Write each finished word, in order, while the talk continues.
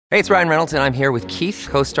Hey, it's Ryan Reynolds, and I'm here with Keith,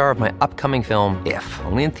 co-star of my upcoming film, If,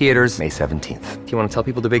 only in theaters May 17th. Do you want to tell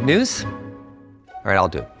people the big news? All right, I'll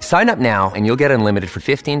do it. Sign up now and you'll get unlimited for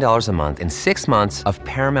 $15 a month and 6 months of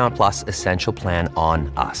Paramount Plus Essential Plan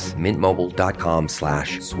on us.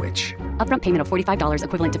 MintMobile.com/switch. Upfront payment of $45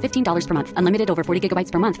 equivalent to $15 per month. Unlimited over 40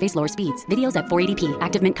 gigabytes per month. Face lower speeds. Videos at 480p.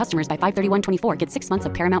 Active Mint customers by 531.24 get 6 months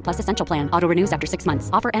of Paramount Plus Essential Plan. Auto renews after 6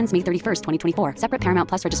 months. Offer ends May 31st, 2024. Separate Paramount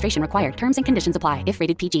Plus registration required. Terms and conditions apply if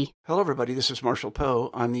rated PG. Hello, everybody. This is Marshall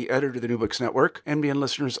Poe. I'm the editor of the New Books Network. NBN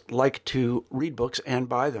listeners like to read books and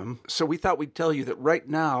buy them. So we thought we'd tell you that right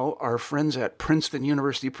now, our friends at Princeton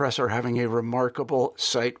University Press are having a remarkable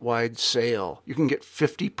site-wide sale. You can get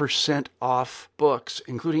 50% off books,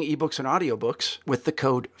 including ebooks and audiobooks, with the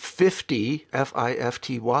code 50,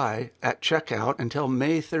 F-I-F-T-Y, at checkout until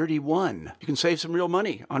May 31. You can save some real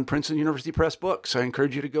money on Princeton University Press books. I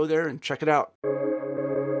encourage you to go there and check it out.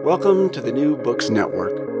 Welcome to the New Books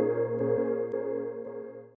Network.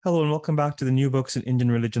 Hello and welcome back to the New Books in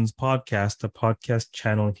Indian Religions podcast, a podcast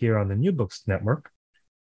channel here on the New Books Network.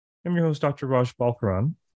 I'm your host, Dr. Raj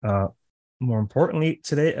Balkaran. More importantly,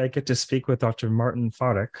 today I get to speak with Dr. Martin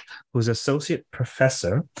Farek, who's Associate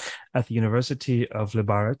Professor at the University of Le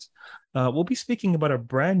Barret. We'll be speaking about a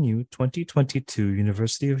brand new 2022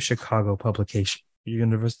 University of Chicago publication,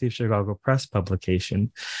 University of Chicago Press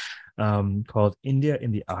publication called India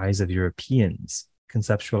in the Eyes of Europeans,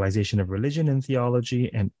 Conceptualization of Religion and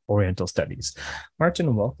Theology and Oriental Studies.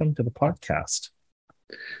 Martin, welcome to the podcast.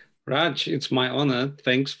 Raj, it's my honor.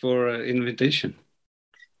 Thanks for invitation.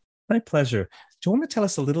 My pleasure. Do you want to tell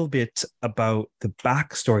us a little bit about the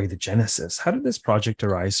backstory, the genesis? How did this project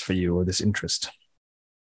arise for you, or this interest?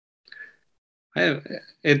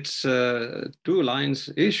 It's a two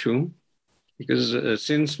lines issue, because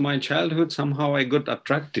since my childhood, somehow I got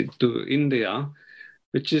attracted to India,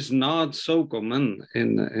 which is not so common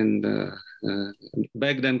in the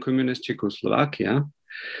back then communist Czechoslovakia.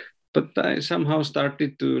 But I somehow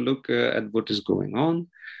started to look at what is going on.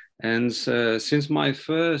 And since my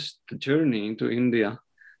first journey into India,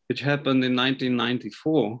 which happened in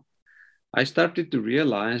 1994, I started to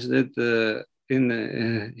realize that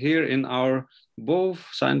here in our both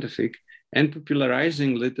scientific and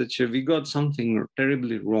popularizing literature, we got something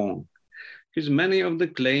terribly wrong. Because many of the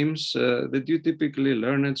claims that you typically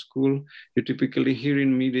learn at school, you typically hear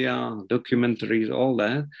in media, documentaries, all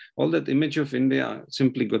that image of India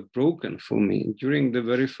simply got broken for me during the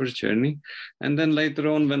very first journey. And then later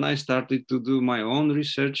on, when I started to do my own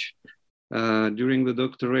research during the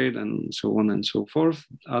doctorate and so on and so forth,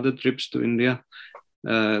 other trips to India,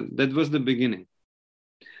 that was the beginning.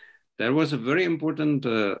 There was a very important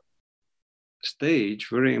stage,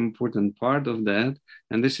 very important part of that.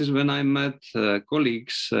 And this is when I met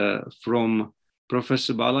colleagues from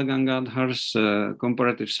Professor Bala Gangadhar's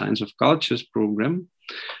Comparative Science of Cultures program,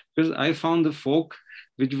 because I found the folk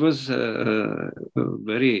which was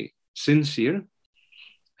very sincere,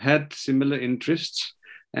 had similar interests,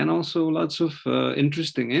 and also lots of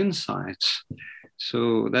interesting insights.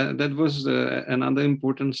 So that was another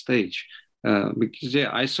important stage, because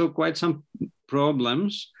I saw quite some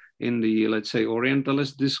problems in the, let's say,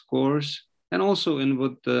 Orientalist discourse, and also in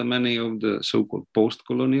what many of the so-called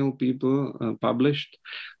post-colonial people published.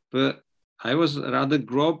 But I was rather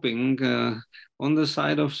groping on the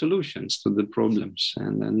side of solutions to the problems.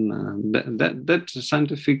 And then that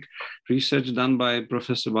scientific research done by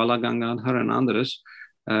Professor Bala Gangadhar and others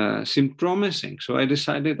seemed promising. So I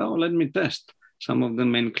decided, let me test some of the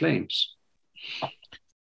main claims.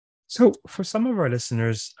 So, for some of our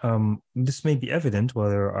listeners, this may be evident,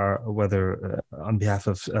 whether on behalf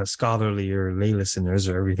of scholarly or lay listeners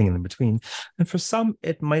or everything in between, and for some,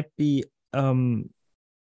 it might be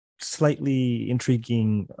slightly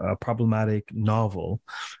intriguing, problematic, novel.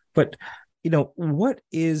 But what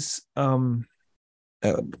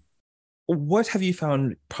have you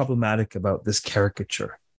found problematic about this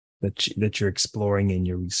caricature that you're exploring in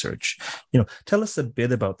your research? Tell us a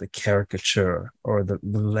bit about the caricature or the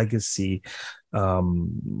legacy,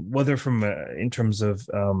 whether from in terms of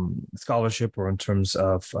scholarship or in terms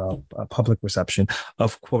of public reception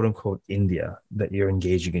of quote unquote India that you're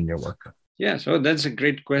engaging in your work. Yeah, so that's a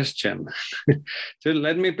great question. So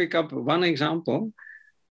let me pick up one example.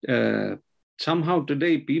 Somehow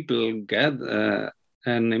today people get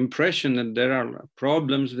an impression that there are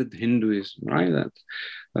problems with Hinduism, right?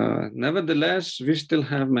 Nevertheless, we still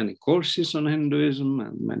have many courses on Hinduism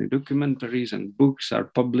and many documentaries and books are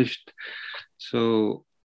published. So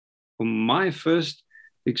my first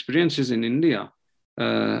experiences in India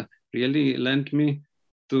really lent me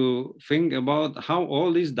to think about how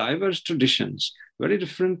all these diverse traditions, very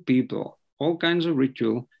different people, all kinds of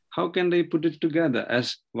ritual, how can they put it together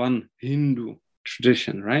as one Hindu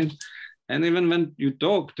tradition, right? And even when you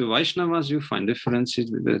talk to Vaishnavas, you find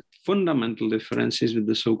differences with the fundamental differences with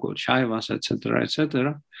the so-called Shaivas, etc.,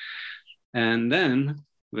 etc. And then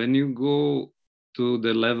when you go to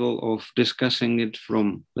the level of discussing it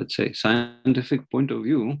from, let's say, scientific point of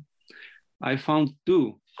view, I found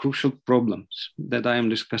two crucial problems that I am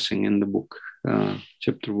discussing in the book,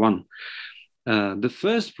 chapter 1. The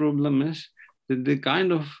first problem is that the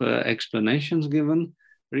kind of explanations given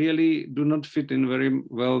really do not fit in very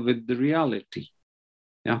well with the reality.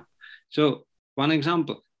 Yeah. So one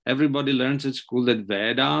example, everybody learns at school that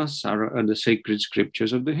Vedas are the sacred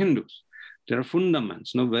scriptures of the Hindus. There are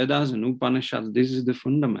fundaments, no Vedas and Upanishads, this is the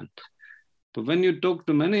fundament. But when you talk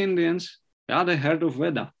to many Indians, yeah, they heard of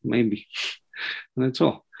Veda, maybe. That's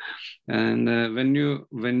all. And when you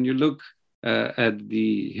look at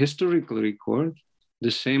the historical record, the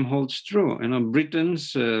same holds true.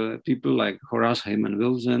 Britons, people like Horace Hayman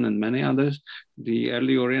Wilson and many others, the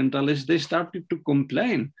early Orientalists, they started to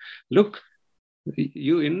complain. Look,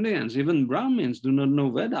 you Indians, even Brahmins, do not know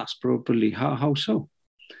Vedas properly. How so?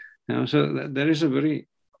 So there is a very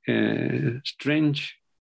strange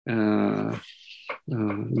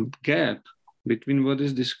gap between what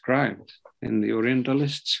is described in the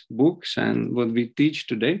Orientalists' books and what we teach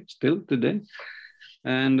today, still today,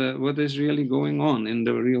 and what is really going on in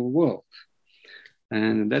the real world.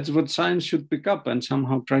 And that's what science should pick up and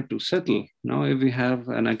somehow try to settle. If we have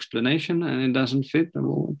an explanation and it doesn't fit,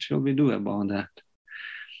 well, what shall we do about that?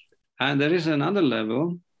 And there is another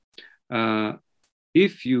level.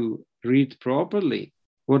 If you read properly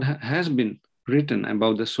what has been written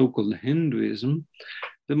about the so-called Hinduism,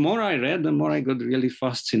 the more I read, the more I got really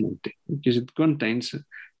fascinated, because it contains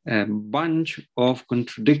a bunch of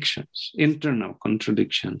contradictions, internal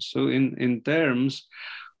contradictions. So in terms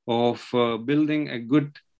of building a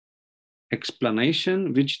good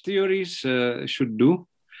explanation, which theories should do.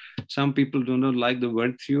 Some people do not like the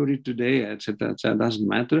word theory today, etc. It doesn't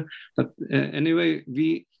matter. But anyway,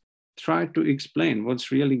 we try to explain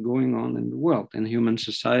what's really going on in the world, in human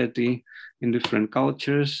society, in different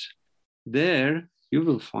cultures. There you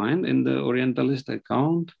will find in the Orientalist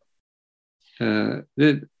account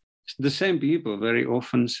that the same people very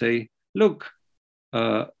often say, look,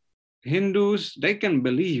 Hindus, they can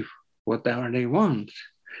believe whatever they want.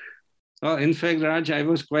 Well, in fact, Raj, I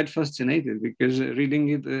was quite fascinated because reading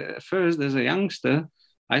it first as a youngster,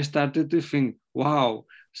 I started to think, wow,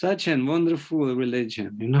 such a wonderful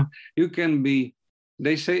religion. You can be,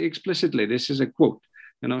 they say explicitly, this is a quote,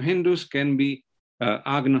 Hindus can be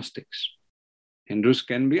agnostics. Hindus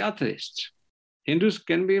can be atheists. Hindus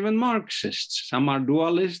can be even Marxists. Some are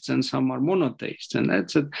dualists and some are monotheists, and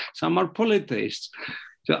that's it. Some are polytheists.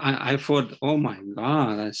 So I thought, oh my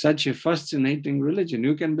God, that's such a fascinating religion.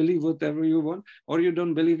 You can believe whatever you want, or you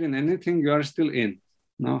don't believe in anything, you are still in.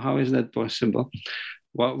 Now, how is that possible?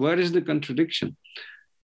 Well, where is the contradiction?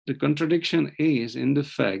 The contradiction is in the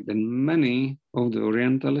fact that many of the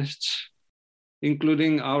Orientalists,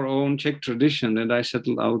 including our own Czech tradition that I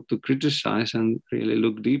settled out to criticize and really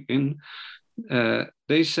look deep in,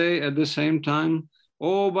 they say at the same time,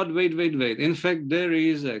 oh, but wait. In fact, there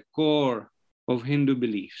is a core of Hindu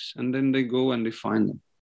beliefs, and then they go and define them.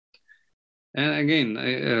 And again,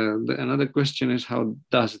 another question is, how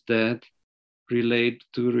does that relate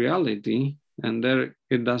to reality? And there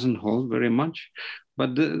it doesn't hold very much.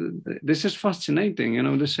 But this is fascinating.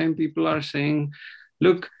 The same people are saying,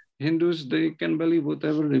 look, Hindus, they can believe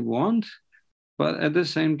whatever they want, but at the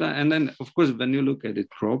same time, and then, of course, when you look at it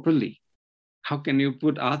properly, how can you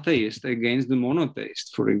put atheist against the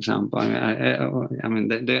monotheist, for example?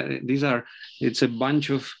 It's a bunch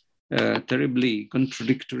of terribly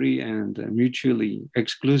contradictory and mutually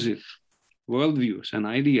exclusive worldviews and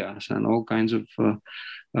ideas and all kinds of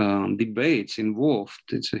debates involved.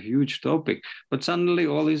 It's a huge topic, but suddenly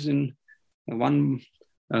all is in one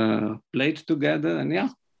plate together, and yeah,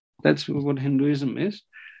 that's what Hinduism is.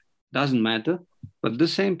 Doesn't matter. But the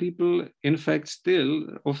same people, in fact,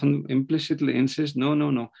 still often implicitly insist, no,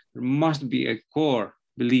 there must be a core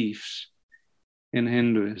beliefs in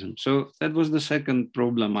Hinduism. So that was the second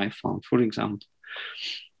problem I found, for example.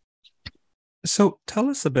 So tell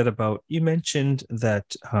us a bit about, you mentioned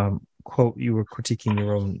that, quote, you were critiquing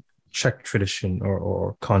your own Czech tradition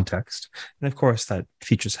or context. And of course, that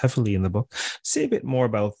features heavily in the book. Say a bit more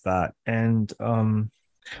about that. And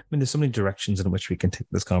there's so many directions in which we can take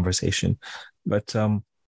this conversation. But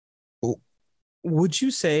would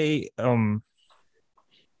you say, how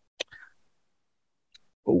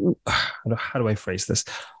do I phrase this?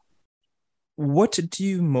 What do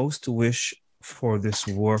you most wish for this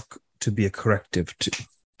work to be a corrective to?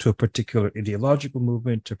 to a particular ideological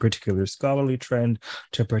movement, to a particular scholarly trend,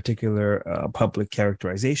 to a particular public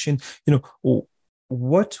characterization.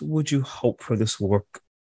 What would you hope for this work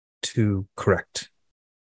to correct?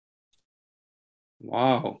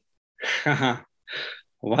 Wow.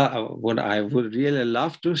 Wow. What I would really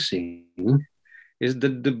love to see is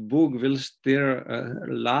that the book will stir a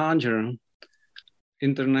larger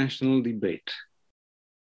international debate,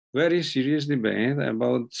 very serious debate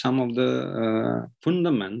about some of the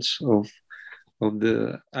fundaments of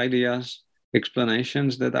the ideas,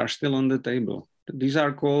 explanations that are still on the table. These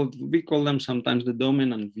are we call them sometimes the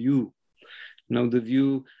dominant view. The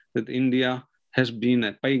view that India has been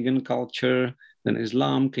a pagan culture, then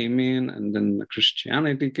Islam came in, and then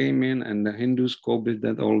Christianity came in, and the Hindus copied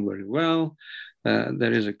that all very well.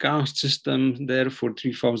 There is a caste system there for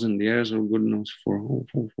 3,000 years, or good knows for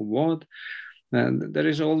what. There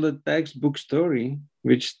is all the textbook story,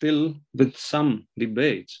 which still, with some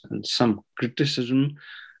debates and some criticism,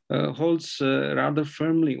 holds rather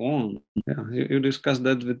firmly on. You discuss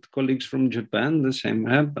that with colleagues from Japan, the same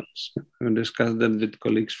happens. You discuss that with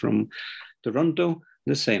colleagues from Toronto,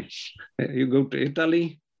 the same. You go to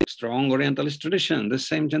Italy, strong Orientalist tradition, the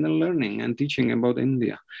same general learning and teaching about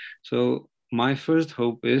India. So my first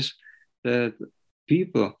hope is that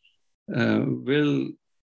people will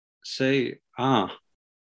say,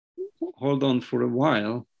 hold on for a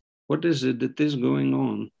while, what is it that is going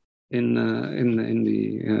on in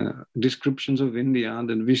the descriptions of India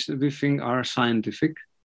that we think are scientific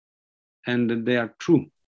and that they are true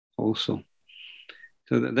also.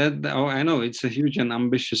 So that I know it's a huge and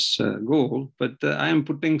ambitious goal, but I am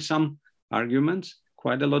putting some arguments,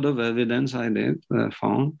 quite a lot of evidence I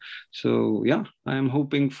found. So yeah, I am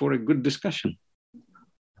hoping for a good discussion.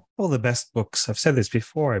 Well, the best books, I've said this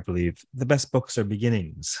before, I believe, the best books are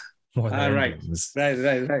beginnings more than endings.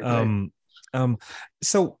 Right.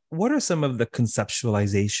 So what are some of the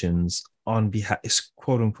conceptualizations on behalf,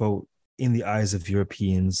 quote unquote, in the eyes of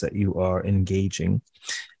Europeans that you are engaging?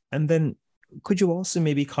 And then could you also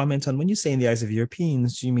maybe comment on, when you say in the eyes of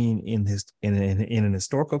Europeans, do you mean in an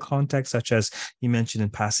historical context, such as you mentioned in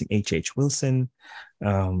passing H.H. Wilson?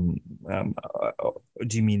 Do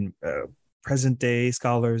you mean present day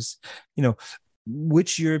scholars?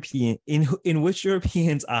 Which European, in which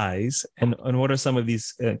Europeans' eyes, and what are some of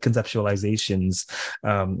these conceptualizations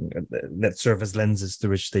that serve as lenses through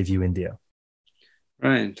which they view India?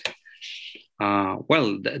 Right.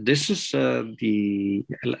 This is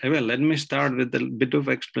let me start with a bit of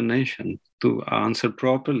explanation to answer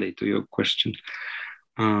properly to your question.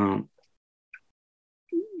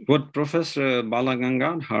 What Professor Bala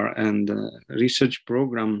Gangadhar and the research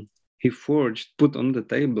program he forged put on the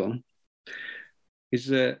table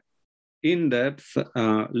is in-depth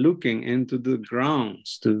looking into the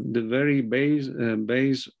grounds, to the very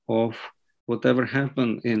base of whatever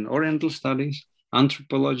happened in Oriental studies,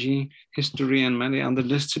 anthropology, history, and many other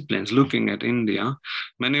disciplines looking at India.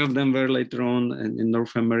 Many of them were later on in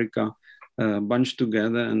North America bunched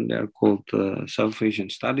together, and they're called South Asian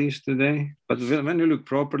studies today. But when you look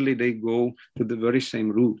properly, they go to the very same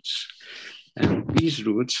roots. And these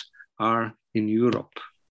roots are in Europe.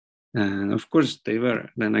 And of course, they were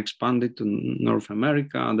then expanded to North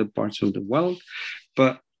America, other parts of the world.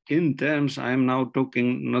 But in terms, I'm now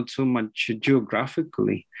talking not so much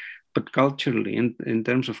geographically, but culturally, in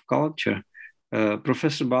terms of culture.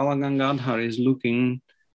 Professor Bala Gangadhar is looking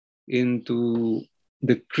into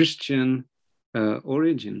the Christian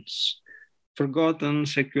origins, forgotten,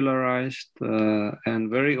 secularized, and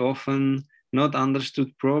very often not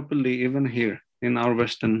understood properly, even here in our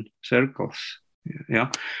Western circles. Yeah,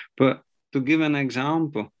 but to give an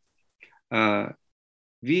example,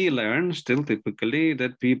 we learn still typically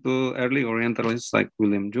that early Orientalists like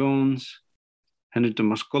William Jones, Henry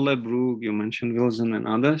Thomas Colebrooke, you mentioned Wilson and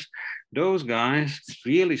others, those guys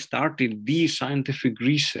really started the scientific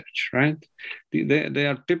research, right? They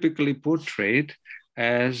are typically portrayed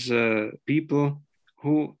as people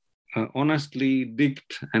who honestly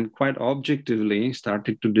digged and quite objectively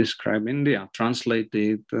started to describe India,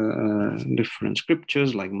 translated different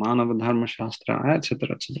scriptures like Manava Dharma Shastra,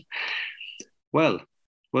 etc., etc. Well,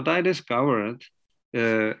 what I discovered,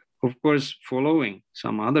 of course, following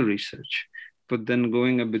some other research, but then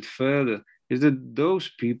going a bit further, is that those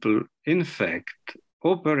people, in fact,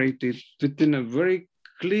 operated within a very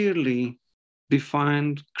clearly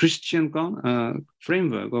defined Christian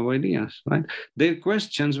framework of ideas, right? Their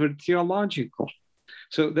questions were theological.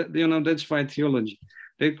 So that's why theology.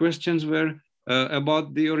 Their questions were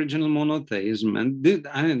about the original monotheism. And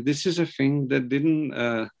this is a thing that didn't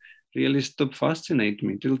really stop fascinating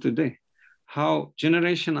me till today. how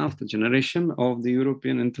generation after generation of the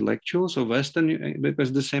European intellectuals of Western,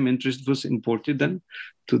 because the same interest was imported then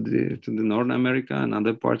to the North America and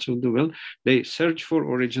other parts of the world, they searched for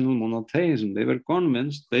original monotheism. They were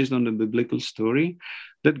convinced, based on the biblical story,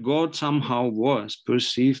 that God somehow was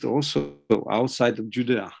perceived also outside of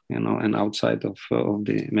Judea, and outside of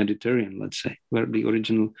the Mediterranean, let's say, where the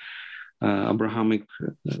original Abrahamic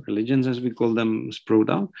religions, as we call them, sprout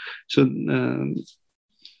out. So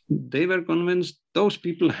they were convinced those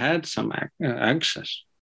people had some access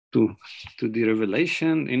to the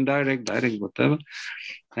revelation, indirect, direct, whatever.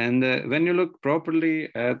 And when you look properly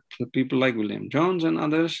at people like William Jones and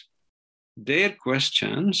others, their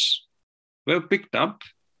questions were picked up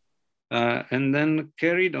and then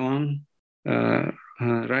carried on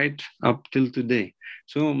right up till today.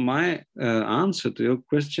 So my answer to your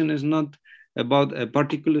question is not about a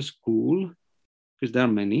particular school, because there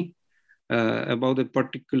are many, about a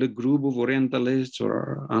particular group of Orientalists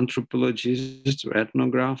or anthropologists or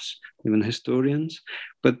ethnographs, even historians,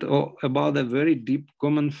 but about a very deep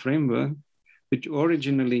common framework, which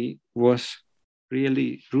originally was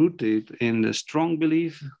really rooted in the strong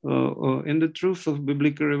belief in the truth of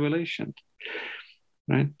biblical revelation.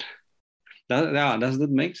 Right? Does that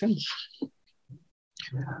make sense?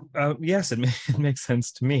 Yes, it makes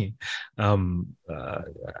sense to me, and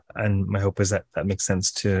my hope is that makes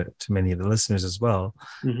sense to many of the listeners as well.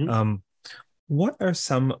 Mm-hmm. What is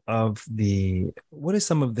some of the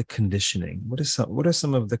conditioning? What are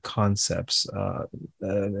some of the concepts,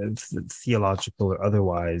 theological or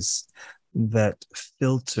otherwise, that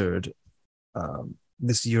filtered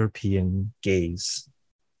this European gaze?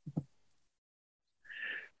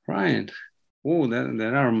 Right. Oh,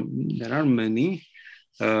 there are many.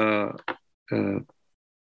 Well,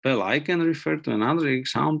 I can refer to another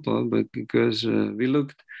example, but because we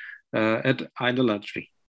looked at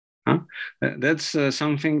idolatry. That's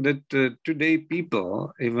something that today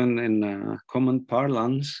people, even in common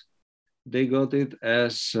parlance, they got it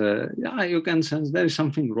as, you can sense there is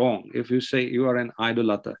something wrong if you say you are an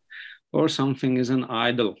idolater or something is an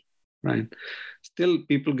idol, right? Still,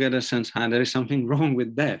 people get a sense, there is something wrong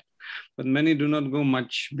with that. But many do not go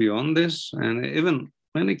much beyond this. And even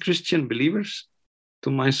many Christian believers,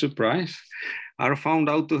 to my surprise, are found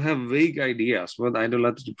out to have vague ideas what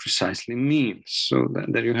idolatry precisely means. So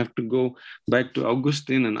that you have to go back to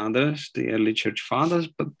Augustine and others, the early church fathers,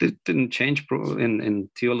 but it didn't change in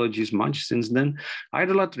theologies much since then.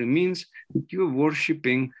 Idolatry means that you're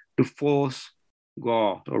worshipping the false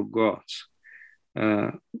god or gods,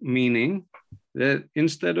 meaning that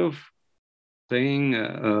instead of paying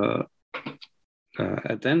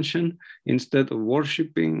attention, instead of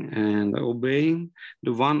worshiping and obeying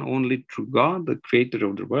the one only true God, the creator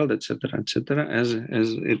of the world, etc., as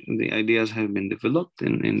the ideas have been developed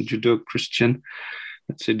in Judeo-Christian,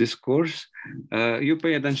 let's say, discourse, you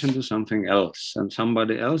pay attention to something else and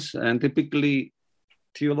somebody else. And typically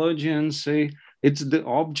theologians say it's the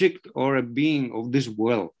object or a being of this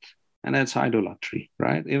world. And that's idolatry,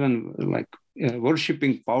 right? Even like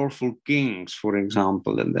worshipping powerful kings, for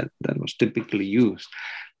example, and that was typically used.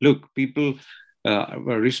 Look, people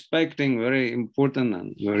were respecting very important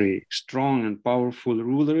and very strong and powerful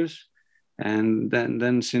rulers. And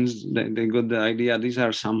then since they got the idea these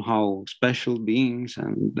are somehow special beings,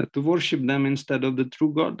 and to worship them instead of the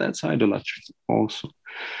true God, that's idolatry also,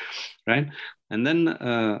 right? And then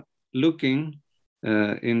looking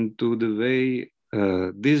into the way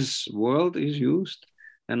this world is used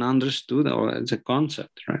and understood, or it's a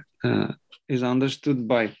concept, right, is understood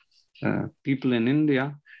by people in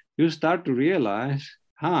India, you start to realize,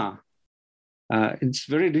 it's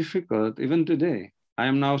very difficult, even today. I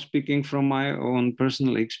am now speaking from my own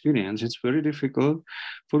personal experience. It's very difficult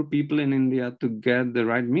for people in India to get the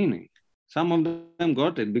right meaning. Some of them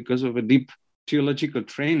got it because of a deep theological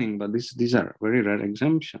training, but these are very rare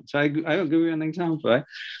exemptions. So I'll give you an example. Right?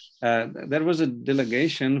 There was a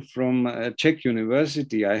delegation from a Czech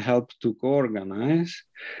university I helped to co-organize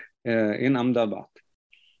in Ahmedabad.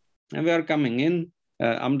 And we are coming in.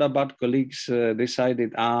 Ahmedabad colleagues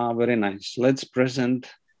decided, very nice. Let's present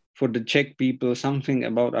for the Czech people something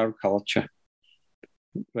about our culture.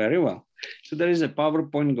 Very well. So there is a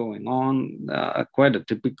PowerPoint going on, quite a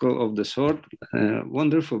typical of the sort,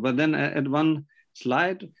 wonderful. But then at one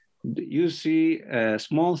slide, you see a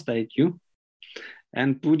small statue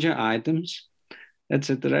and puja items,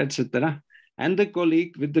 etc., etc. And the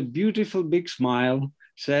colleague with the beautiful big smile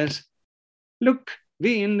says, look,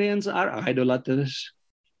 we Indians are idolaters.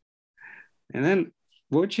 And then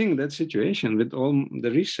watching that situation with all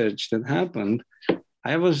the research that happened,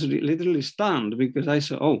 I was literally stunned because I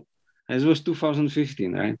saw, It was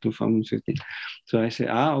 2015, right? 2015. So I say,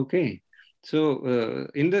 okay. So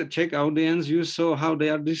in the Czech audience, you saw how they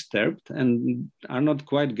are disturbed and are not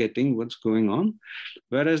quite getting what's going on.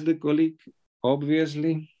 Whereas the colleague,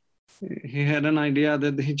 obviously, he had an idea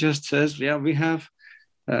that he just says, yeah, we have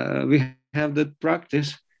that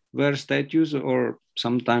practice where statues or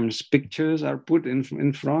sometimes pictures are put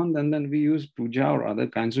in front, and then we use puja or other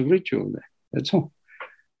kinds of ritual there. That's all.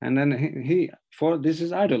 And then this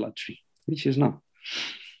is idolatry, which is not,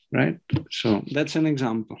 right? So that's an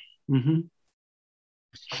example. Mm-hmm.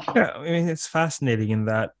 Yeah, I mean, it's fascinating in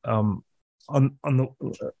that on the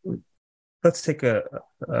let's take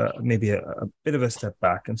maybe a bit of a step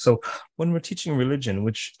back. And so when we're teaching religion,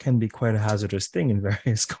 which can be quite a hazardous thing in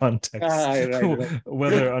various contexts, right.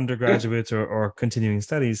 whether undergraduate or continuing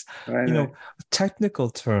studies, technical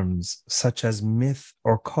terms such as myth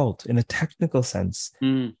or cult, in a technical sense,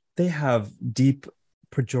 they have deep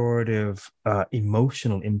pejorative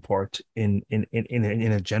emotional import in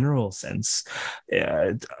a general sense.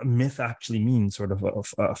 Myth actually means sort of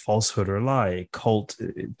a falsehood or lie. Cult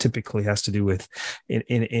typically has to do with in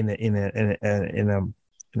a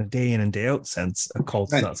day in and day out sense. A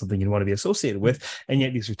cult is not something you want to be associated with, and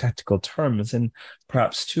yet these are technical terms. And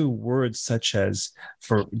perhaps two words such as,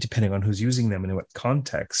 for depending on who's using them and in what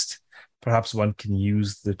context, perhaps one can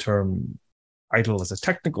use the term idol as a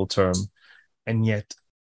technical term, and yet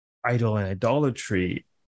idol and idolatry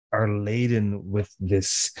are laden with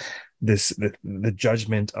the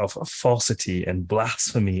judgment of falsity and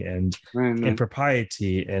blasphemy and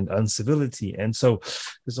impropriety and uncivility. And so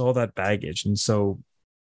there's all that baggage. And so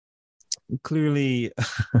clearly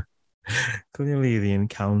the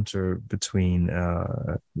encounter between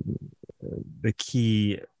the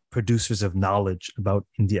key producers of knowledge about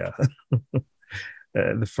India,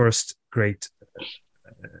 the first great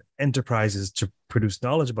enterprises to produce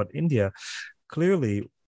knowledge about India, clearly,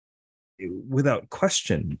 without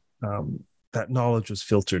question, that knowledge was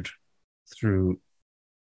filtered through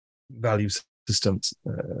value systems,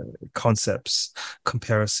 concepts,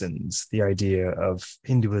 comparisons. The idea of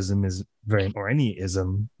Hinduism is or any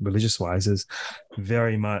ism, religious-wise, is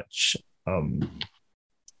very much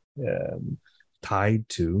tied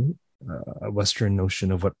to a Western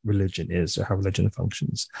notion of what religion is or how religion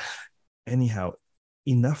functions. Anyhow,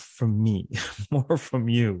 enough from me, more from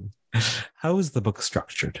you. How is the book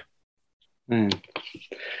structured?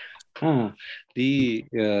 The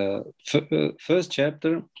first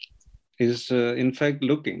chapter is, in fact,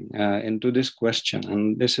 looking into this question.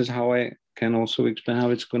 And this is how I can also explain how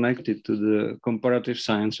it's connected to the Comparative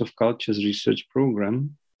Science of Cultures research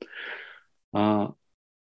program. When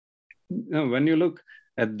you look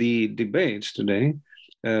at the debates today,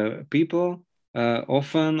 people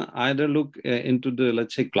often either look into the,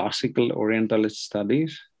 let's say, classical Orientalist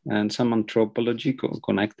studies and some anthropology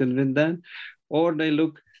connected with that, or they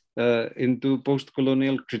look into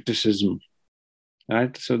post-colonial criticism,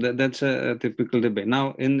 right? So that's a typical debate.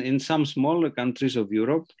 Now, in some smaller countries of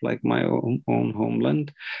Europe, like my own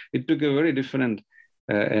homeland, it took a very different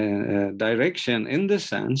direction, in the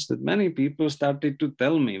sense that many people started to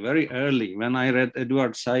tell me very early, when I read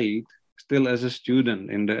Edward Said, still as a student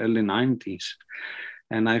in the early 90s.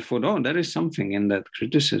 And I thought, there is something in that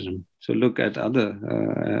criticism. So look at other,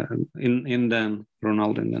 Indan,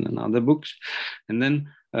 Ronald Indan, and other books. And then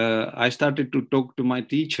I started to talk to my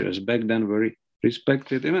teachers, back then very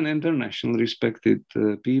respected, even international respected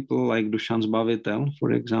people like Dušan Zbavitel,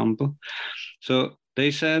 for example. So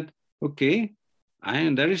they said, okay,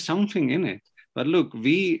 there is something in it. But look,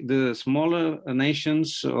 we, the smaller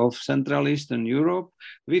nations of Central Eastern Europe,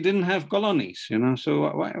 we didn't have colonies, so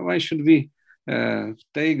why should we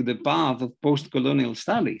take the path of post-colonial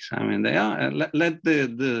studies? I mean, they are, let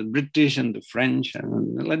the British and the French,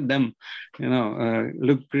 and let them,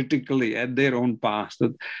 look critically at their own past.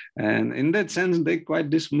 And in that sense, they quite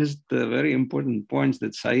dismissed the very important points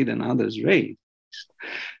that Said and others raised.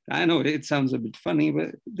 I know it sounds a bit funny,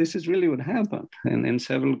 but this is really what happened in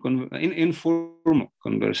several informal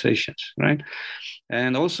conversations, right?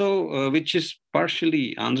 And also, which is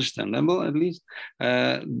partially understandable, at least,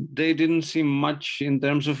 they didn't see much in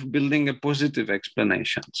terms of building a positive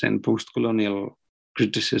explanations and post-colonial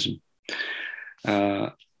criticism.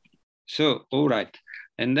 So, all right.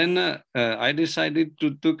 And then I decided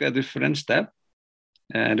to take a different step,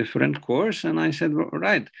 a different course. And I said,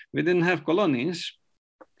 right, we didn't have colonies.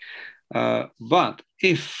 But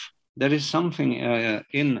if there is something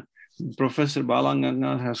in Professor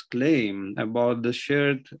Balaganga has claimed about the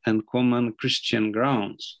shared and common Christian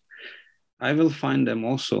grounds, I will find them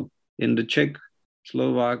also in the Czech,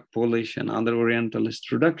 Slovak, Polish, and other Orientalist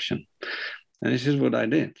production. And this is what I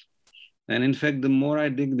did. And in fact, the more I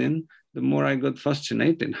digged in, the more I got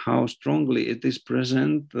fascinated how strongly it is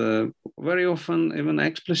present, very often even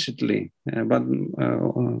explicitly, but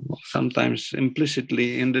sometimes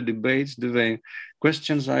implicitly in the debates, the way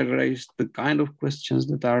questions are raised, the kind of questions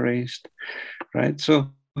that are raised, right?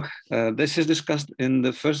 So this is discussed in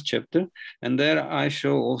the first chapter, and there I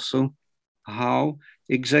show also how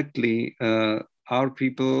exactly our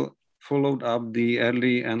people followed up the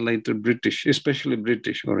early and later British, especially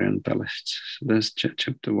British Orientalists. So that's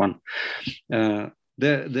chapter 1.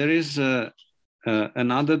 There is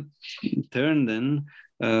another turn then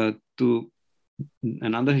to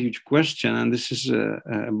another huge question, and this is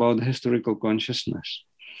about historical consciousness.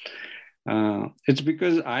 It's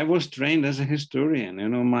because I was trained as a historian. You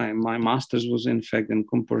know, my master's was in fact in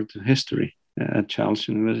comparative history at Charles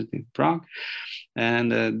University in Prague.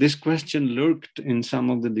 And this question lurked in some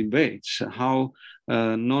of the debates, how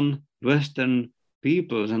non-Western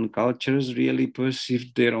peoples and cultures really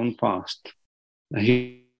perceived their own past. If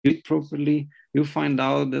you read properly, you find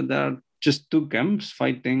out that there are just two camps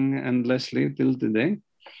fighting endlessly till today.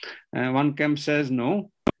 One camp says,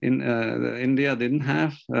 no, India didn't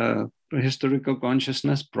have historical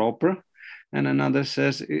consciousness proper, and another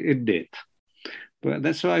says it did. But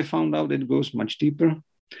that's why I found out it goes much deeper.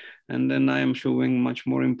 And then I am showing much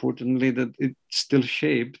more importantly that it's still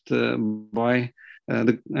shaped by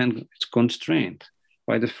and it's constrained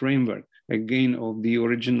by the framework, again, of the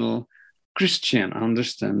original Christian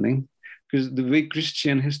understanding, because the way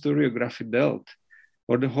Christian historiography dealt,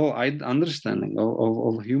 or the whole understanding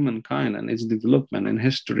of humankind and its development in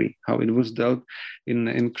history, how it was dealt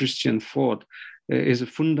in Christian thought, is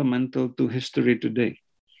fundamental to history today.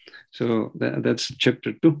 So that's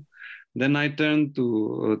chapter 2. Then I turned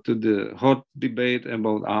to the hot debate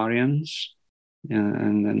about Aryans,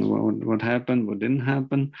 and then what happened, what didn't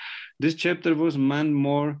happen. This chapter was meant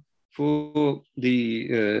more for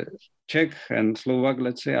the Czech and Slovak,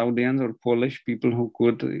 let's say, audience, or Polish people who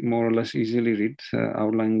could more or less easily read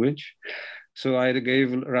our language. So I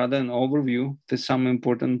gave rather an overview to some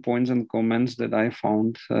important points and comments that I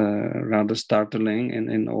found rather startling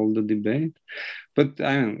in all the debate. But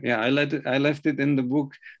I left it in the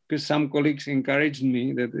book because some colleagues encouraged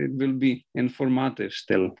me that it will be informative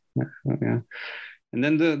still. Yeah. And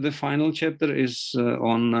then the final chapter is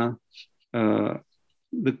on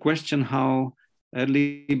the question how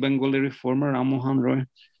early Bengali reformer Ram Mohan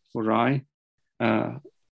Rai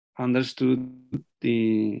understood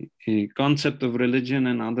the concept of religion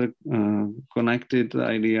and other connected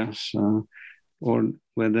ideas, or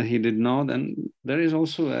whether he did not. And there is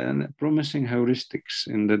also a promising heuristics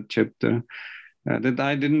in that chapter that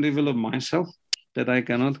I didn't develop myself, that I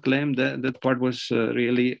cannot claim. That part was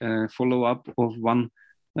really a follow-up of one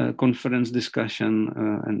conference discussion,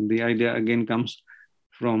 and the idea again comes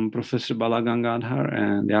from Professor Bala Gangadhar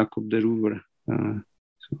and Jakub de Roover.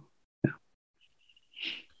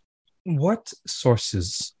 What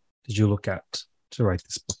sources did you look at to write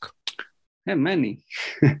this book? Yeah, many.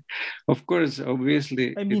 Of course,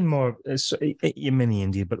 obviously. I mean, more many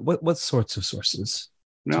indeed, but what sorts of sources?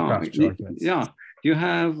 No, yeah, you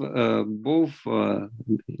have both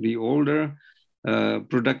the older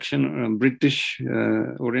production British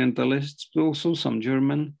Orientalists, but also some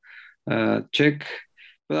German, Czech.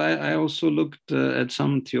 But I also looked at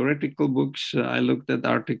some theoretical books. I looked at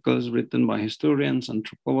articles written by historians,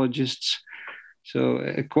 anthropologists. So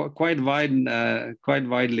quite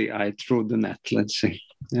widely, I threw the net, let's say.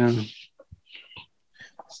 Yeah.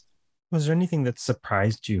 Was there anything that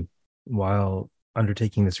surprised you while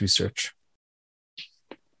undertaking this research?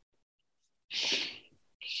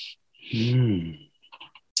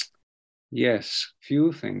 Yes,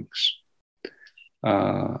 few things.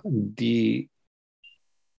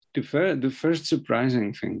 The first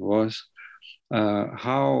surprising thing was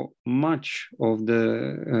how much of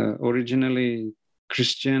the originally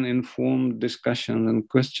Christian informed discussions and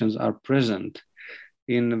questions are present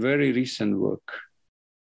in very recent work.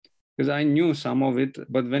 Because I knew some of it,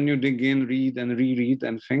 but when you dig in, read and reread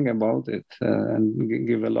and think about it and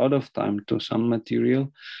give a lot of time to some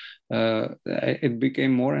material, it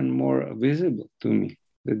became more and more visible to me,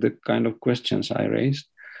 the kind of questions I raised.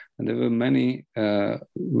 And there were many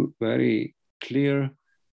very clear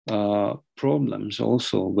problems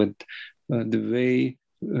also with the way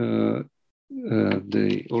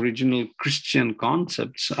the original Christian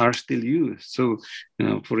concepts are still used. So,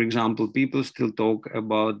 for example, people still talk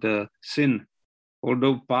about sin,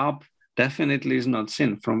 although Paap definitely is not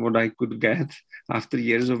sin, from what I could get after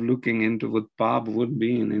years of looking into what Paap would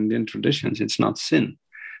be in Indian traditions. It's not sin.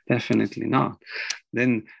 Definitely not.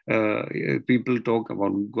 Then people talk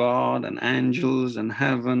about God and angels and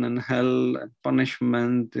heaven and hell and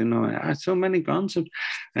punishment, so many concepts.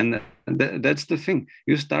 And that's the thing.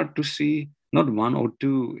 You start to see not one or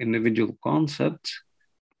two individual concepts,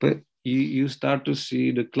 but you start to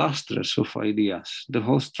see the clusters of ideas, the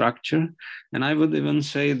whole structure, and I would even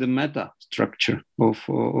say the meta structure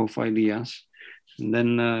of ideas. And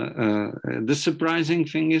then the surprising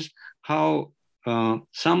thing is how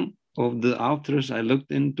some of the authors I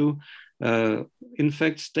looked into, in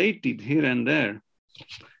fact, stated here and there,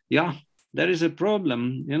 yeah, there is a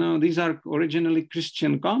problem. These are originally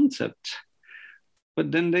Christian concepts,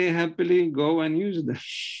 but then they happily go and use them.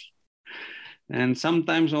 And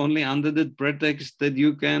sometimes only under the pretext that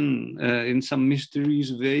you can, in some mysterious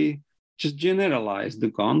way, just generalize the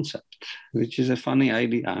concept, which is a funny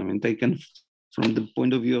idea. I mean, taken from the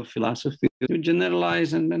point of view of philosophy, you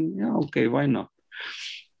generalize and then, okay, why not?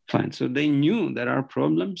 Fine. So they knew there are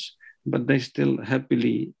problems, but they still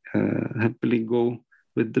happily go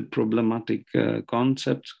with the problematic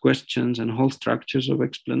concepts, questions, and whole structures of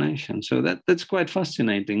explanation. So that's quite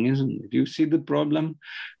fascinating, isn't it? You see the problem,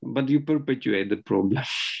 but you perpetuate the problem.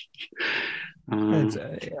 On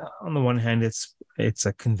the one hand, it's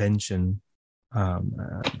a convention,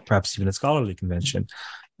 perhaps even a scholarly convention.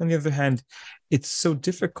 On the other hand, it's so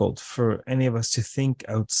difficult for any of us to think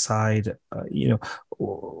outside.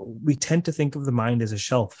 We tend to think of the mind as a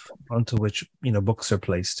shelf onto which books are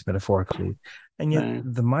placed metaphorically, and yet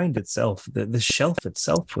the mind itself, the shelf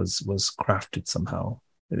itself, was crafted somehow.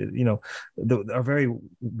 Our very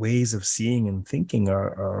ways of seeing and thinking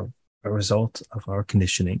are a result of our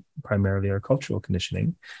conditioning, primarily our cultural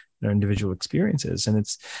conditioning, and our individual experiences, and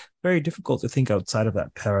it's very difficult to think outside of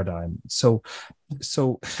that paradigm. So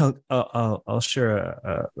I'll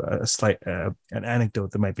share a slight an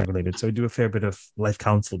anecdote that might be related. So I do a fair bit of life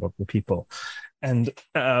counsel work with people, and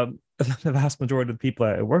the vast majority of the people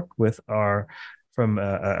I work with are from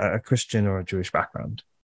a Christian or a Jewish background,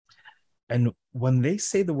 and when they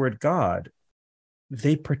say the word God,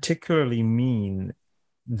 they particularly mean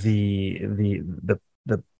the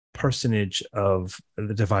personage of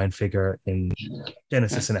the divine figure in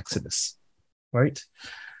Genesis and Exodus, right?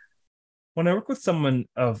 When I work with someone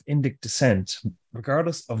of Indic descent,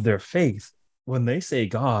 regardless of their faith, when they say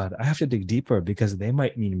God, I have to dig deeper because they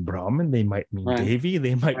might mean Brahman, they might mean Devi,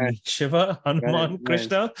 they might mean Shiva, Hanuman,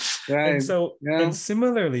 Krishna. And so, and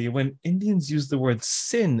similarly, when Indians use the word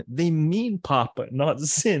sin, they mean Papa, not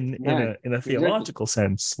sin in a theological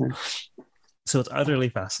sense. So it's utterly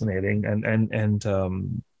fascinating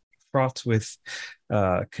and fraught with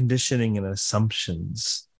conditioning and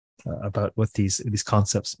assumptions about what these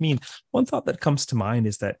concepts mean. One thought that comes to mind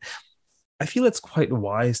is that I feel it's quite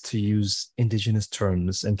wise to use indigenous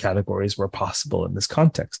terms and categories where possible in this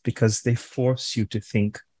context, because they force you to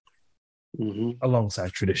think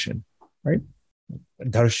alongside tradition, right?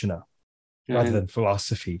 Darshana, rather than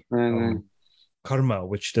philosophy. Karma,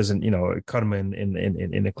 which doesn't, karma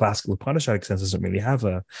in a classical Upanishadic sense doesn't really have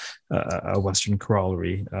a Western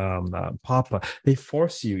corollary. Papa, they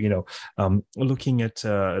force you, looking at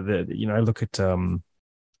I look at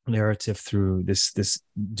narrative through this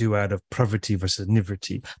duad of pravritti versus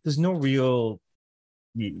nivritti. There's no real,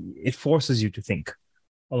 it forces you to think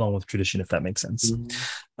along with tradition, if that makes sense.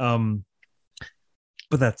 But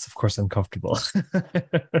that's of course uncomfortable.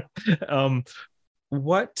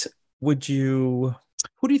 Who do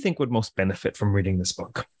you think would most benefit from reading this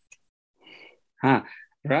book?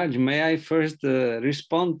 Raj, may I first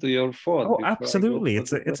respond to your thought? Oh, absolutely.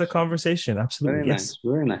 It's a conversation. Absolutely.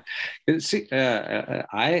 Very nice. See,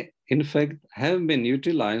 I, in fact, have been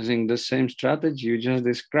utilizing the same strategy you just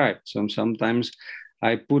described. So sometimes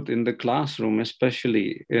I put in the classroom,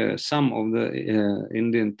 especially some of the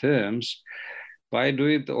Indian terms, but I do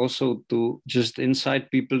it also to just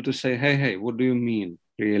incite people to say, hey, what do you mean,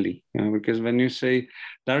 really? Because when you say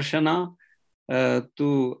darshana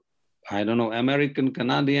to, I don't know, American,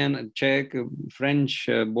 Canadian, Czech, French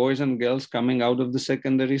boys and girls coming out of the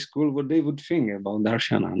secondary school, what they would think about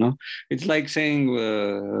darshana, no? It's like saying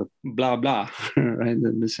blah, blah, right?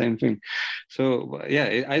 The same thing. So,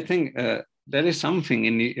 yeah, I think there is something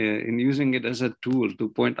in using it as a tool to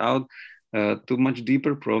point out to much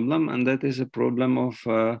deeper problem, and that is a problem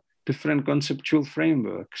of different conceptual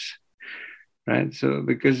frameworks, right? So,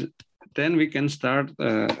 because then we can start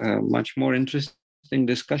a much more interesting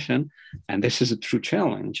discussion, and this is a true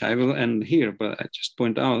challenge. I will end here, but I just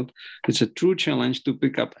point out it's a true challenge to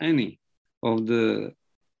pick up any of the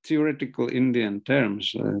theoretical Indian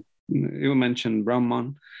terms. You mentioned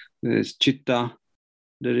Brahman, there is Chitta,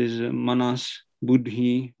 there is Manas,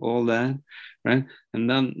 buddhi, all that, right? And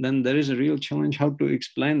then there is a real challenge how to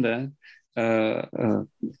explain that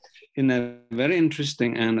in a very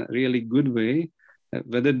interesting and really good way,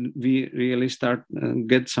 whether we really start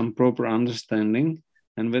get some proper understanding,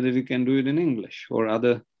 and whether we can do it in English or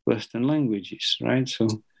other Western languages, right? So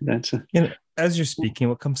that's a... As you're speaking,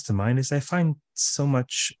 what comes to mind is I find so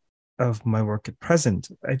much of my work at present,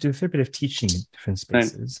 I do a fair bit of teaching in different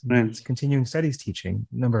spaces. Right. It's continuing studies teaching,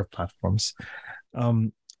 a number of platforms.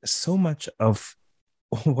 So much of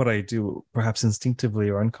what I do, perhaps instinctively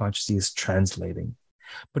or unconsciously, is translating,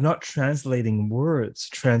 but not translating words,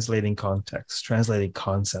 translating context, translating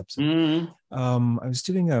concepts. I was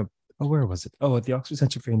doing where was it? At the Oxford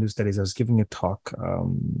Center for Hindu Studies, I was giving a talk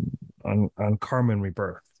on karma and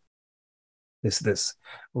rebirth. This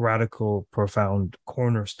radical, profound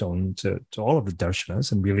cornerstone to all of the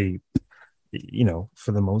darshanas, and really,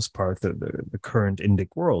 for the most part, the current Indic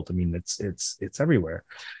world. I mean, it's everywhere.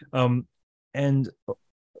 And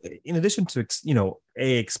in addition to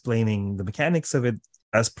explaining the mechanics of it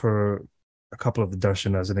as per a couple of the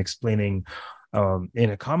darshanas, and explaining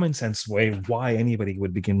in a common sense way why anybody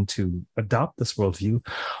would begin to adopt this worldview,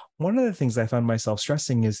 one of the things I found myself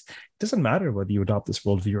stressing is it doesn't matter whether you adopt this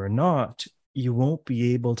worldview or not, you won't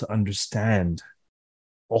be able to understand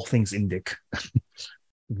all things Indic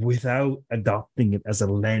without adopting it as a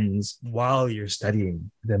lens while you're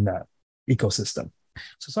studying within that ecosystem.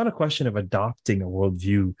 So it's not a question of adopting a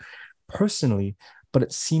worldview personally, but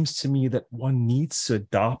it seems to me that one needs to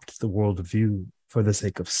adopt the worldview for the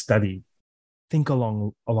sake of study, think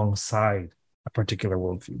alongside a particular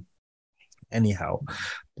worldview. Anyhow,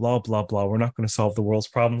 blah, blah, blah. We're not going to solve the world's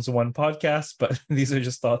problems in one podcast, but these are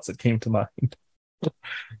just thoughts that came to mind.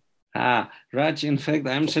 Raj, in fact,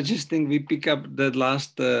 I'm suggesting we pick up the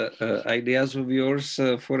last ideas of yours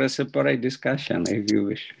for a separate discussion, if you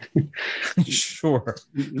wish. Sure.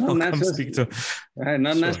 Not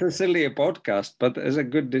necessarily a podcast, but as a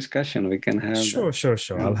good discussion we can have. Sure.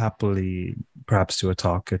 Yeah. I'll happily perhaps do a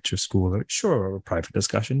talk at your school, or a private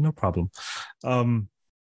discussion, no problem.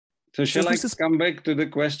 So shall I come back to the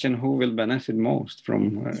question, who will benefit most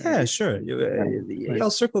from... Yeah, sure. I'll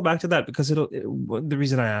circle back to that, because the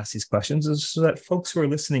reason I ask these questions is so that folks who are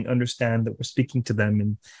listening understand that we're speaking to them,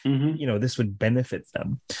 and this would benefit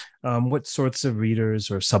them. What sorts of readers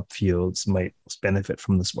or subfields might benefit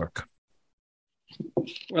from this work?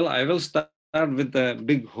 Well, I will start with a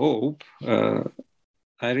big hope.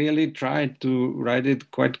 I really tried to write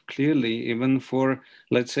it quite clearly, even for,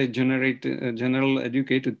 let's say, general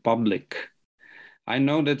educated public. I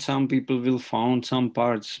know that some people will find some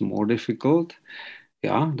parts more difficult.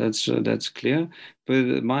 Yeah, that's clear.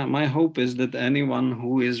 But my hope is that anyone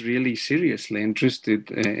who is really seriously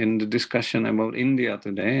interested in the discussion about India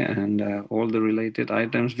today and all the related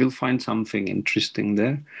items will find something interesting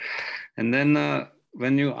there. And then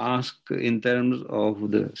when you ask in terms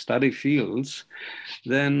of the study fields,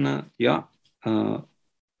 then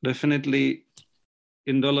definitely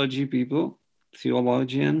Indology people,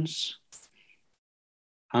 theologians,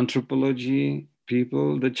 anthropology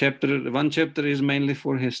people. One chapter is mainly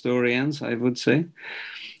for historians, I would say,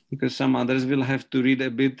 because some others will have to read a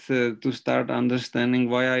bit to start understanding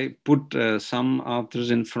why I put some authors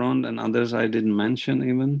in front and others I didn't mention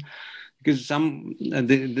even. Because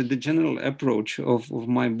the general approach of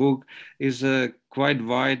my book is quite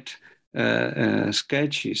wide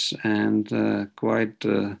sketches and quite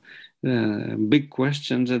big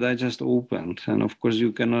questions that I just opened. And of course,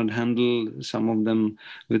 you cannot handle some of them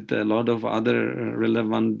with a lot of other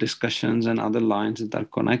relevant discussions and other lines that are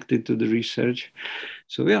connected to the research.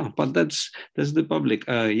 So but that's the public.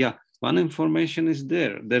 One information is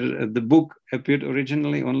there. The book appeared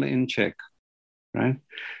originally only in Czech. Right,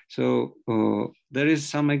 so there is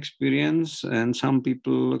some experience, and some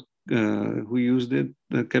people who used it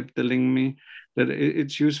kept telling me that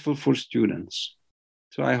it's useful for students.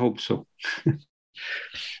 So I hope so.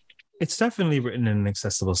 It's definitely written in an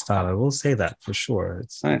accessible style. I will say that for sure.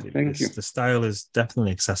 Thank you. The style is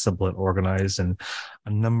definitely accessible and organized, and a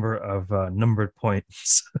number of numbered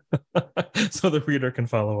points, so the reader can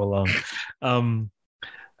follow along.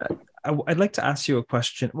 I'd like to ask you a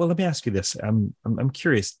question. Well, let me ask you this. I'm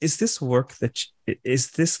curious. Is this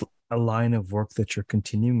a line of work that you're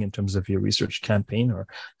continuing in terms of your research campaign, or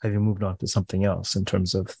have you moved on to something else in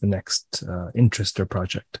terms of the next interest or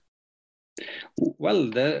project? Well,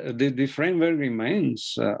 the framework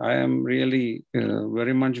remains. I am really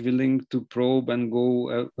very much willing to probe and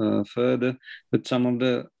go further with some of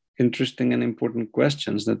the interesting and important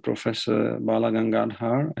questions that Professor Bala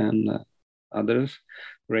Gangadhar and others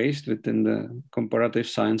raised within the Comparative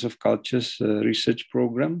Science of Cultures research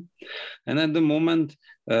program. And at the moment,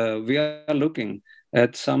 we are looking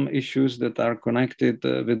at some issues that are connected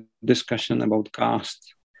with discussion about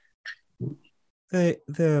caste.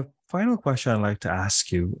 The final question I'd like to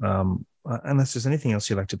ask you, unless there's anything else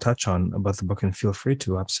you'd like to touch on about the book, and feel free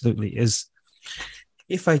to, absolutely, is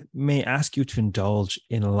if I may ask you to indulge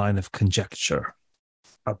in a line of conjecture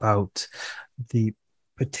about the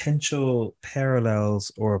potential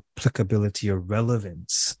parallels or applicability or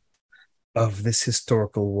relevance of this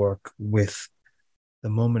historical work with the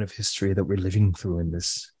moment of history that we're living through in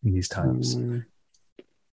these times.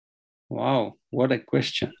 Wow, what a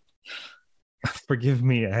question. Forgive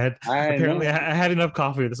me, I had enough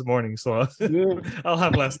coffee this morning, so I'll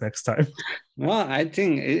have less next time. Well, I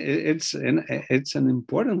think it's an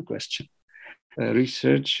important question.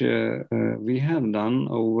 Research we have done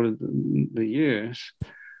over the years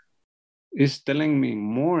is telling me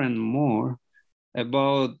more and more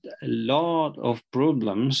about a lot of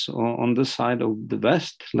problems on the side of the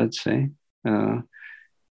West, let's say,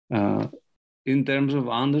 in terms of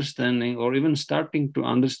understanding or even starting to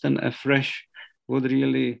understand afresh what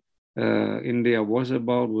really India was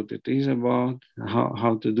about, what it is about,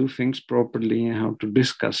 how to do things properly, and how to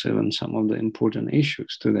discuss even some of the important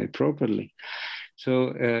issues today properly. So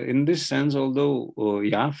in this sense, although,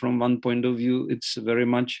 from one point of view, it's very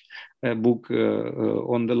much a book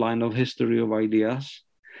on the line of history of ideas,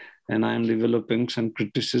 and I'm developing some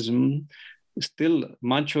criticism, still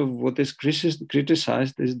much of what is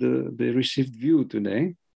criticized is the received view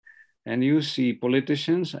today. And you see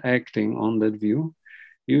politicians acting on that view.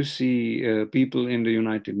 You see people in the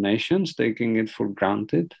United Nations taking it for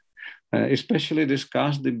granted. Especially this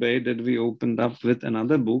caste debate that we opened up with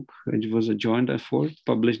another book, which was a joint effort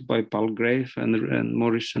published by Palgrave and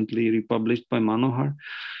more recently republished by Manohar.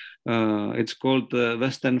 It's called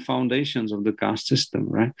Western Foundations of the Caste System,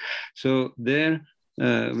 right? So there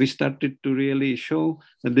we started to really show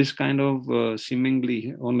that this kind of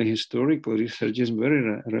seemingly only historical research is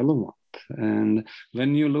very relevant. And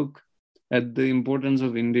when you look at the importance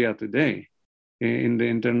of India today, in the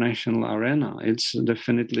international arena, it's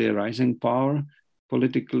definitely a rising power,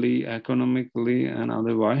 politically, economically, and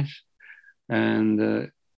otherwise. And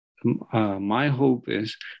my hope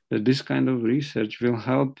is that this kind of research will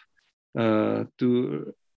help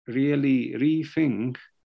to really rethink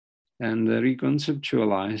and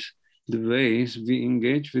reconceptualize the ways we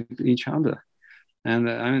engage with each other. And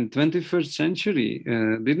 21st century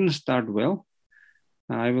didn't start well.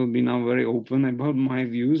 I will be now very open about my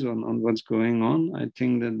views on what's going on. I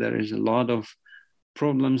think that there is a lot of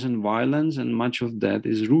problems and violence, and much of that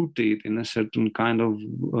is rooted in a certain kind of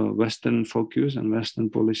Western focus and Western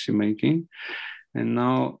policy making. And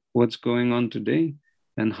now what's going on today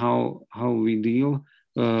and how we deal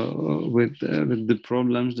with the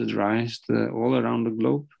problems that rise all around the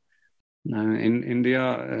globe. In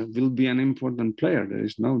India will be an important player. There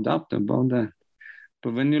is no doubt about that.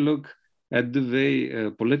 But when you look at the way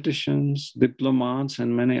politicians, diplomats,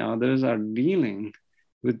 and many others are dealing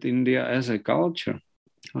with India as a culture,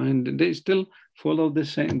 and they still follow the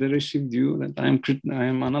received view that I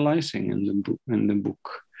am analyzing in the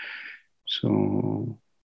book. So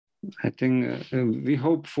I think we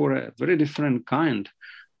hope for a very different kind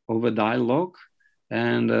of a dialogue,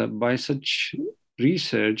 and by such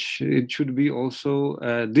research, it should be also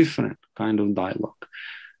a different kind of dialogue.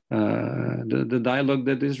 The dialogue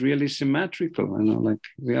that is really symmetrical, like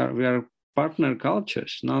we are partner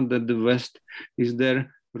cultures, not that the West is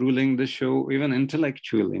there ruling the show even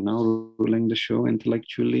intellectually, ruling the show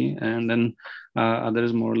intellectually, and then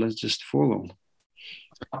others more or less just follow.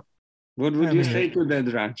 What would you say to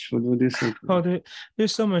that, Raj? What would you say?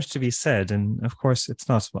 There's so much to be said, and of course, it's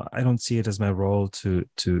not. I don't see it as my role to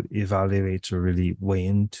evaluate or really weigh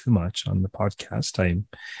in too much on the podcast.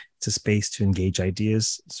 It's a space to engage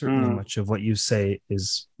ideas. Certainly, much of what you say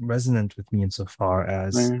is resonant with me insofar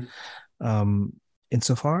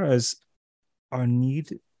as our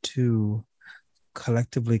need to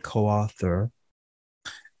collectively co-author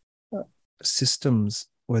systems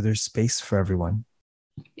where there's space for everyone.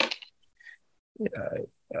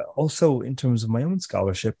 Also, in terms of my own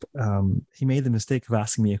scholarship, he made the mistake of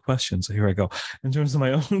asking me a question. So here I go. In terms of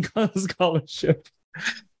my own scholarship,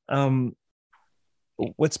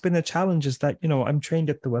 what's been a challenge is that, I'm trained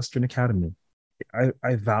at the Western Academy.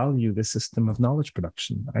 I value the system of knowledge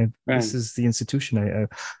production. This is the institution.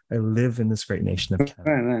 I live in this great nation of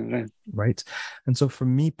Canada. Right. And so for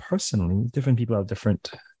me personally, different people have different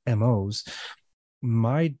MOs.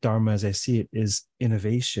 my dharma, as I see it, is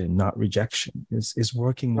innovation, not rejection, is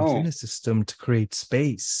working within a system to create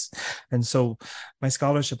space. And so my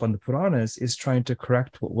scholarship on the Puranas is trying to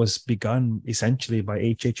correct what was begun essentially by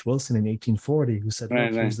H.H. Wilson in 1840, who said,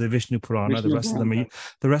 look, here's the Vishnu Purana. The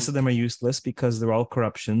rest of them are useless because they're all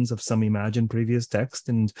corruptions of some imagined previous text,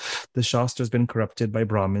 and the Shastra has been corrupted by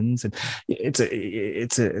Brahmins. And it's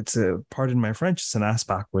a pardon my French, it's an ass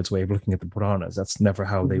backwards way of looking at the Puranas. That's never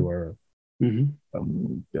how they were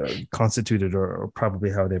constituted, or probably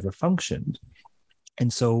how they ever functioned.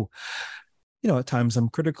 And so, at times I'm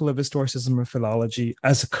critical of historicism or philology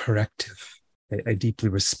as a corrective. I deeply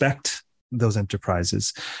respect those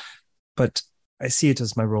enterprises, but I see it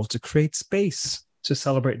as my role to create space, to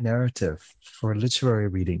celebrate narrative, for literary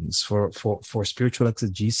readings, for spiritual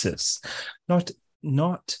exegesis, not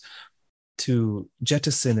to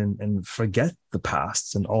jettison and forget the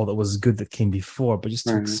past and all that was good that came before, but just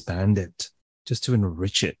to expand it, just to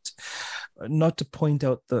enrich it, not to point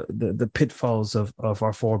out the pitfalls of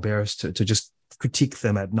our forebears, to just critique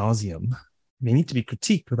them ad nauseum. They need to be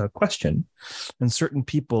critiqued without question. And certain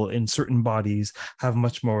people in certain bodies have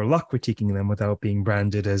much more luck critiquing them without being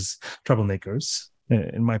branded as troublemakers,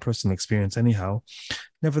 in my personal experience anyhow.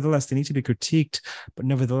 Nevertheless, they need to be critiqued, but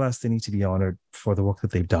nevertheless, they need to be honored for the work that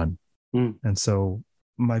they've done. And so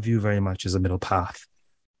my view very much is a middle path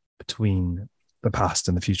between the past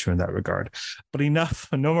and the future in that regard. But enough,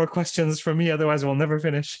 no more questions from me, otherwise we'll never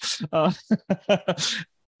finish.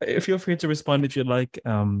 Feel free to respond if you'd like.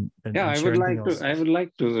 I would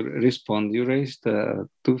like to respond. You raised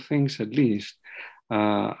two things at least.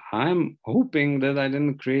 I'm hoping that I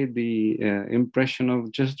didn't create the impression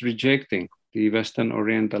of just rejecting the Western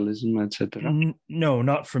Orientalism, etc. No,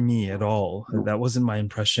 not for me at all. No. That wasn't my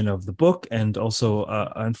impression of the book. And also,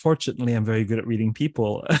 unfortunately, I'm very good at reading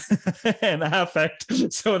people and affect.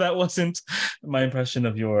 So that wasn't my impression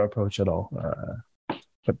of your approach at all.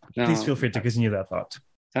 But please feel free to continue that thought.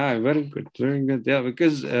 Very good, very good. Yeah,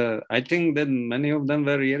 because I think that many of them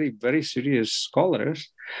were really very serious scholars.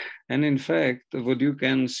 And in fact, what you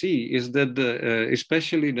can see is that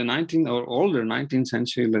especially the 19th or older 19th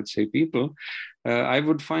century, let's say, people, I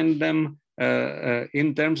would find them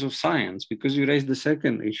in terms of science, because you raised the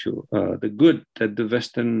second issue, the good that the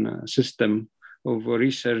Western system of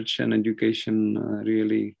research and education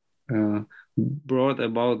really brought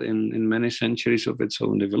about in many centuries of its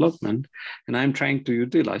own development. And I'm trying to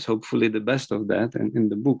utilize, hopefully, the best of that in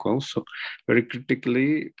the book also, very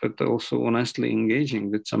critically, but also honestly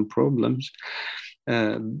engaging with some problems.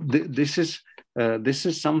 This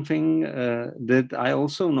is something that I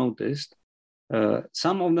also noticed.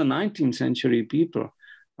 Some of the 19th century people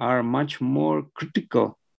are much more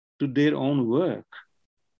critical to their own work.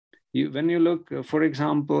 When you look, for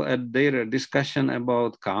example, at their discussion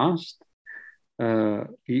about caste,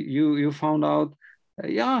 you found out,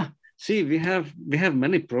 see, we have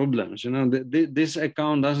many problems. This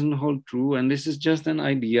account doesn't hold true, and this is just an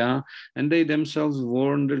idea. And they themselves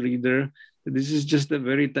warn the reader, this is just a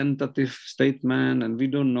very tentative statement, and we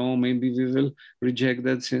don't know. Maybe we will reject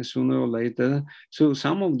that sooner or later. So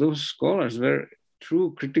some of those scholars were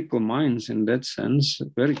true critical minds in that sense,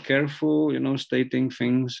 very careful, stating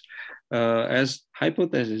things as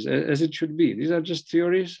hypotheses, as it should be. These are just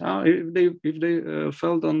theories. If they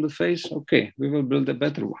felt on the face, okay, we will build a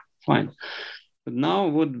better one. Fine. But now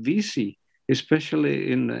what we see,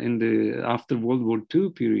 especially in the after World War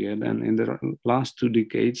II period and in the last 2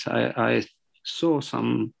 decades, I saw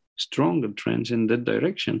some stronger trends in that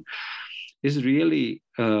direction, is really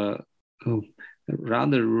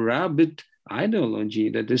rather rabid ideology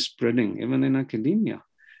that is spreading even in academia.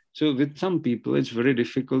 So with some people, it's very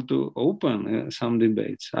difficult to open some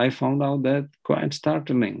debates. I found out that quite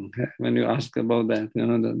startling when you ask about that,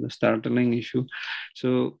 the startling issue.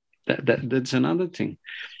 So that's another thing.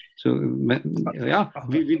 So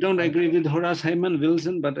we don't agree with Horace Hayman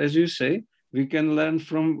Wilson, but as you say, we can learn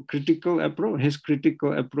from his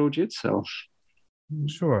critical approach itself.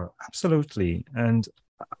 Sure, absolutely. And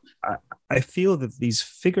I feel that these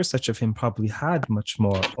figures such of him probably had much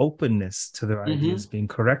more openness to their ideas being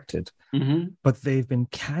corrected, but they've been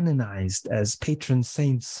canonized as patron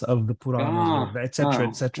saints of the Puranas, etc.,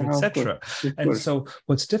 etc., etc. And so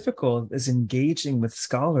what's difficult is engaging with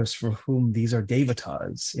scholars for whom these are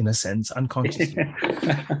devatas, in a sense, unconsciously.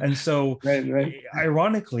 And so,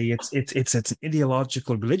 ironically, it's an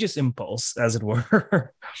ideological religious impulse, as it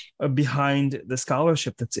were, behind the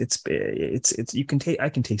scholarship. I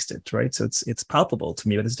can taste it, right? So it's palpable to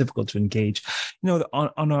me, but it's difficult to engage.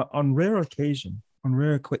 On rare occasion,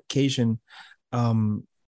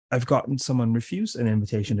 I've gotten someone refuse an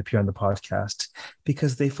invitation to appear on the podcast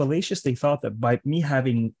because they fallaciously thought that by me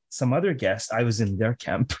having some other guest, I was in their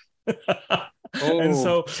camp. And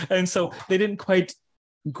so they didn't quite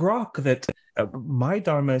grok that my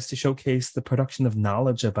dharma is to showcase the production of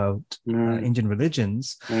knowledge about Indian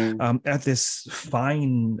religions at this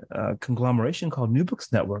fine conglomeration called New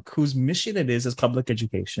Books Network, whose mission it is public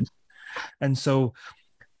education. And so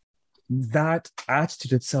that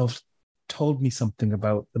attitude itself told me something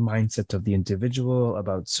about the mindset of the individual,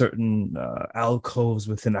 about certain alcoves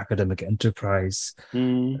within academic enterprise.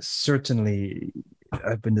 Certainly,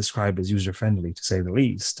 I've been described as user-friendly, to say the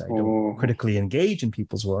least. I don't critically engage in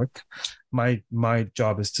people's work. My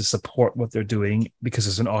job is to support what they're doing because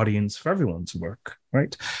there's an audience for everyone's work,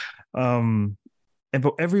 right?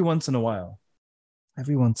 But every once in a while,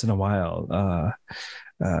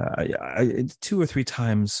 2 or 3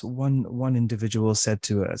 times, one individual said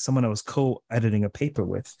to someone I was co-editing a paper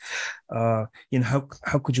with, how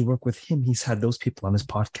could you work with him? He's had those people on his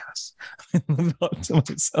podcast. I thought to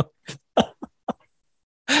myself,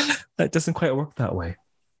 that doesn't quite work that way.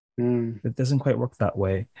 It doesn't quite work that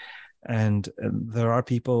way. And there are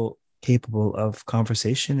people capable of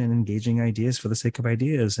conversation and engaging ideas for the sake of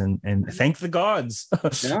ideas, and thank the gods.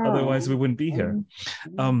 Otherwise we wouldn't be here.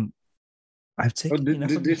 I've taken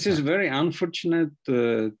this is very unfortunate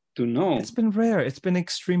to know. It's been rare. It's been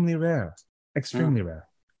extremely rare. Extremely rare.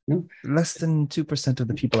 Less than 2% of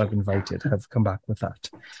the people I've invited have come back with that.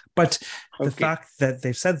 But the fact that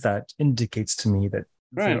they've said that indicates to me that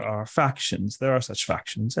there are factions. There are such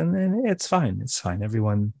factions, and it's fine. It's fine.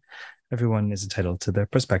 Everyone is entitled to their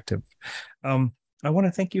perspective. I want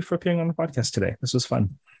to thank you for appearing on the podcast today. This was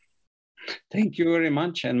fun. Thank you very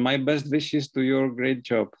much, and my best wishes to your great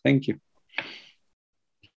job. Thank you.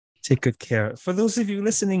 Take good care. For those of you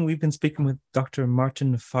listening, we've been speaking with Dr.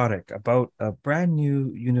 Martin Farek about a brand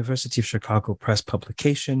new University of Chicago Press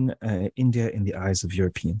publication, India in the Eyes of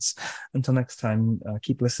Europeans. Until next time,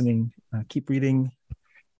 keep listening, keep reading,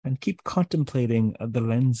 and keep contemplating the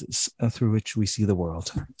lenses through which we see the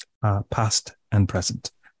world, past and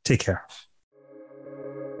present. Take care.